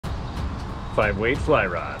5-weight fly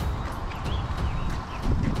rod.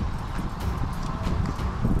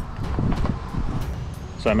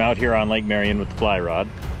 So I'm out here on Lake Marion with the fly rod.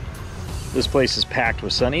 This place is packed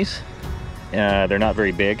with sunnies. They're not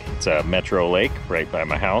very big. It's a metro lake right by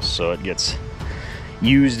my house, so it gets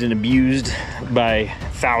used and abused by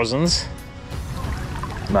thousands.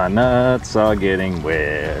 My nuts are getting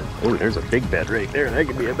wet. Oh, there's a big bed right there. That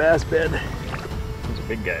could be a bass bed. There's a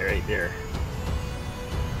big guy right there.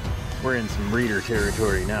 We're in some breeder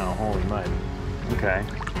territory now. Holy mud. Okay.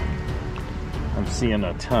 I'm seeing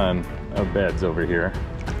a ton of beds over here.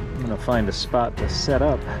 I'm gonna find a spot to set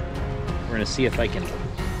up. We're gonna see if I can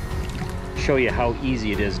show you how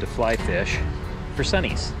easy it is to fly fish for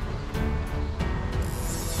sunnies.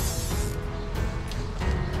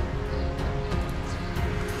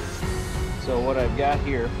 So what I've got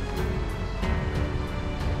here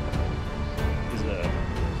is a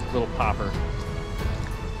little popper.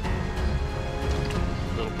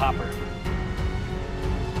 Little popper.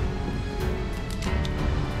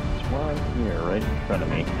 There's one here right in front of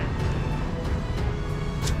me.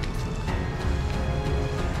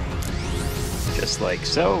 Just like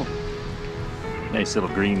so. Nice little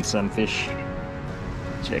green sunfish.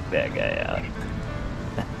 Check that guy out.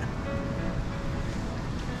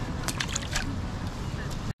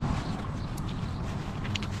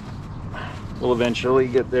 We'll eventually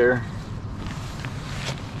get there.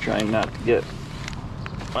 Trying not to get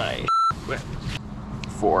my wet.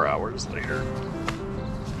 4 hours later.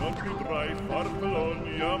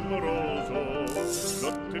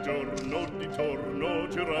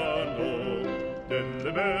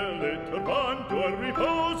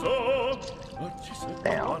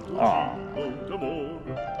 Damn.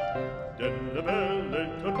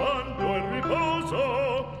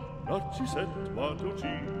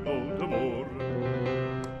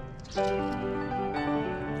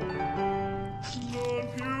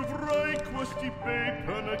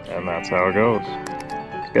 And that's how it goes.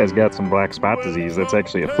 This guy's got some black spot disease. That's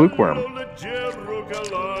actually a fluke worm.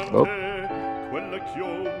 Oh.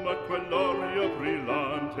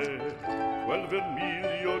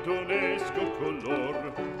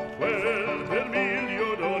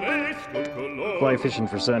 Fly fishing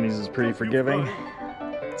for sunnies is pretty forgiving.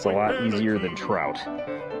 It's a lot easier than trout.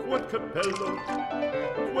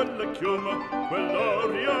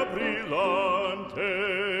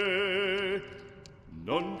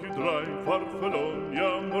 Non più tra i farfalloni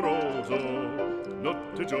amoroso,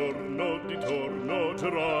 notte giorno di torno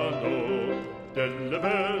girando, delle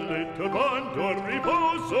belle turbando al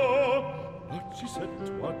riposo, oggi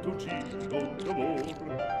settuato giro d'amor,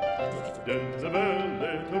 delle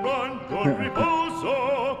belle turbando al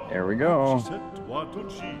riposo. There we go. Settuato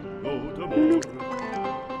giro d'amor,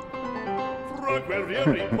 fra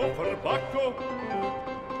guerrieri può far bacco.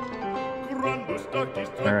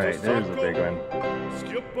 Alright, there's a big one. Let's see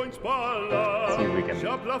if we can get his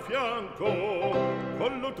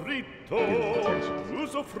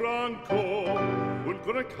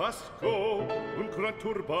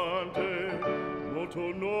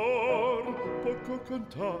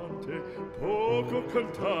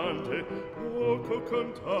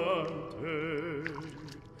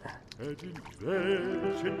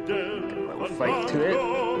fight to it.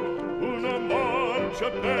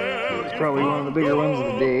 It's probably one of the bigger ones of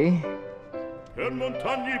the day. Per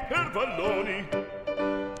montagne, per valloni,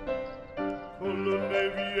 con le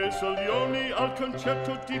nevi e salioni, al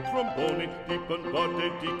concerto di tromboni, di bombarde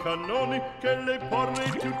e di cannoni, che le parle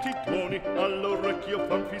di tutti i tuoni all'orecchio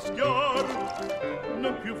fan fischiar.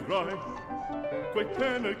 Non più avrai quei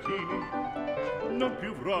pennacchini, non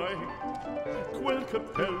più avrai quel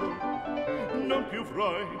cappello, non più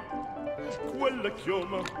avrai quella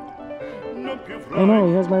chioma. Oh no,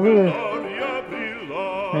 he has my lure.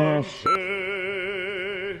 Ah,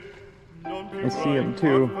 shit. I see him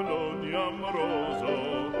too.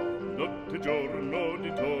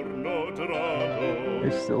 I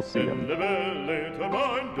still see him. Spit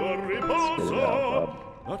it out, Bob.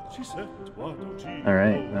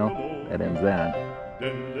 Alright, well, that ends that.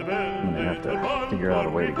 I'm gonna have to figure out a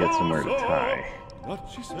way to get somewhere to tie. I'm not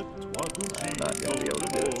gonna be able to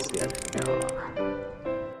do this yet.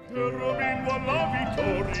 Alla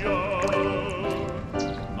vittoria,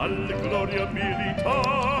 alla gloria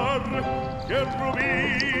militar, che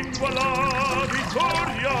rovina la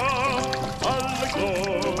vittoria, alla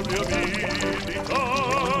gloria militar,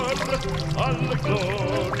 alla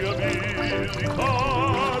gloria militar,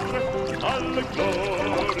 alla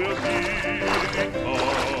gloria militar.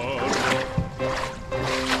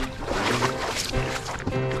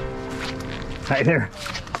 Hi there. I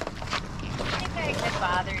think I could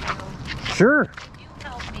bother you. Sure. You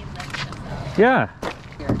help me lift this up. Yeah.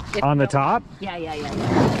 Here, On the top? Yeah.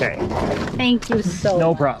 Okay. Thank you so No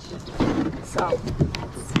much. problem. So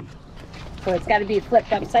it's got to be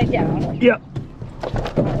flipped upside down. Yep.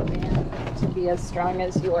 Oh, man, to be as strong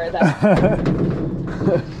as you are, that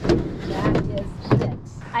is it.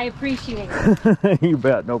 I appreciate it. You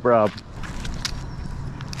bet, no problem.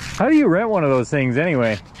 How do you rent one of those things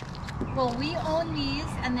anyway? Well, we own these,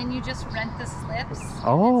 and then you just rent the slips.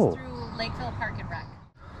 Oh. It's through Lakeville Park and Rec.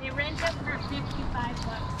 They rent it for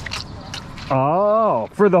 $55. Oh,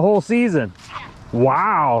 for the whole season? Yeah.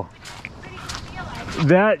 Wow. Pretty good deal,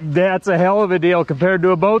 I think. That's a hell of a deal compared to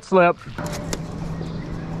a boat slip.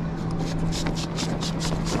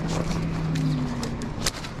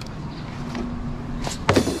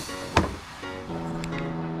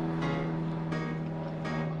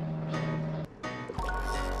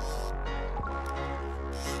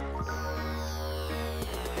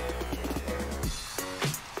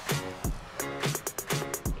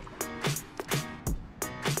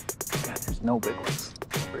 No big ones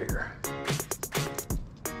over here.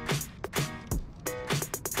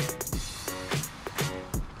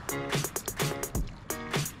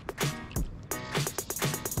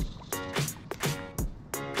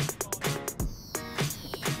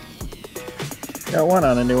 Got one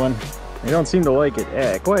on a new one. I don't seem to like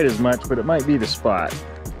it quite as much, but it might be the spot.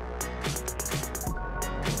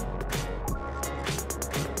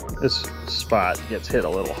 This spot gets hit a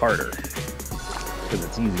little harder because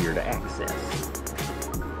it's easier to access.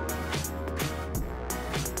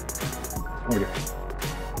 Over here.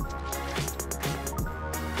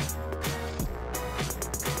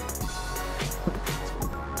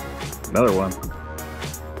 Another one.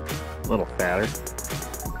 A little fatter.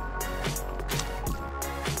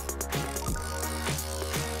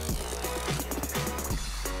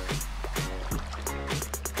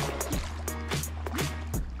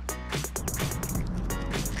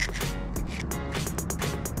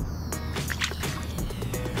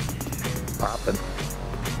 Popping.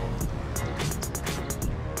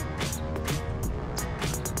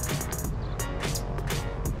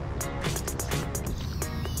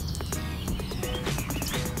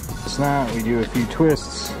 Snot, we do a few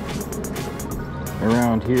twists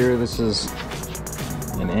around here. This is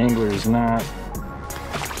an angler's knot.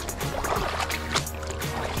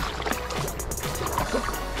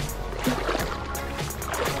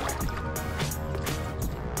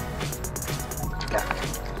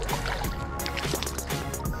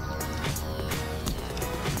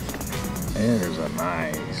 There's a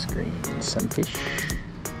nice green sunfish.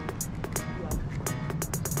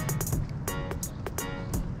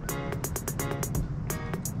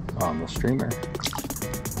 On the streamer.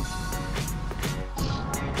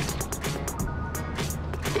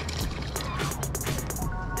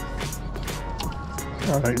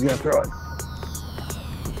 Oh, he's gonna throw it.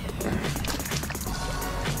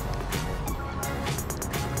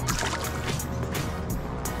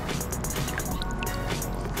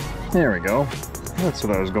 There we go. That's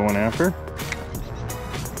what I was going after.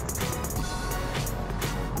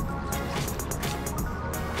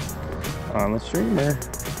 On the streamer.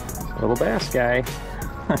 Little bass guy.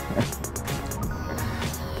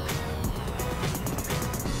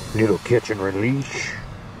 Little catch and release.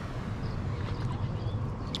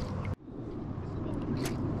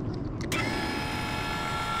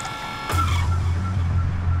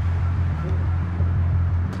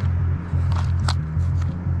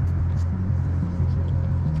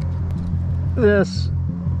 This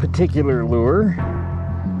particular lure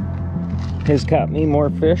has caught me more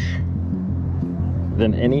fish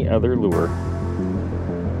than any other lure.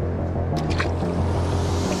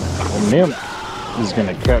 The nymph is going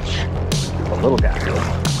to catch a little guy.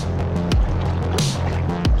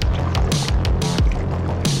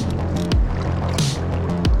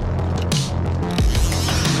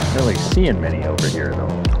 Not really seeing many over here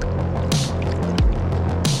though.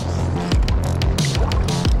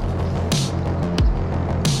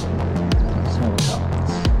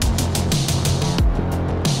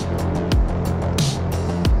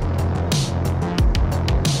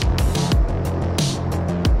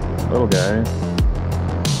 Little guy.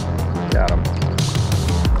 Got him.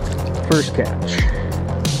 First catch.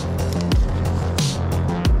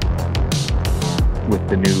 With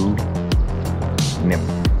the new nymph.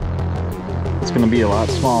 It's going to be a lot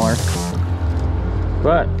smaller.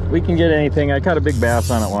 But we can get anything. I caught a big bass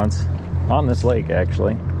on it once. On this lake,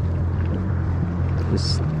 actually.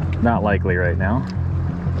 It's not likely right now.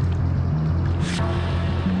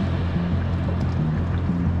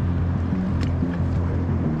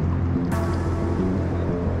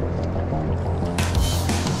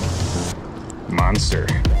 Monster.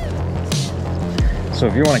 So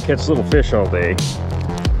if you want to catch little fish all day,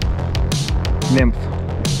 nymph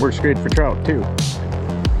works great for trout too.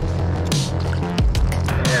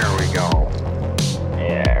 There we go.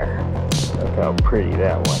 There. Look how pretty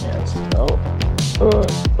that one is.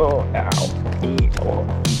 Oh, ow.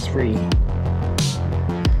 He's free.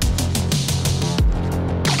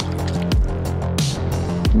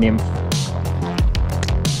 Nymph.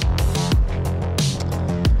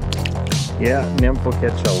 Yeah, nymph will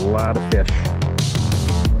catch a lot of fish.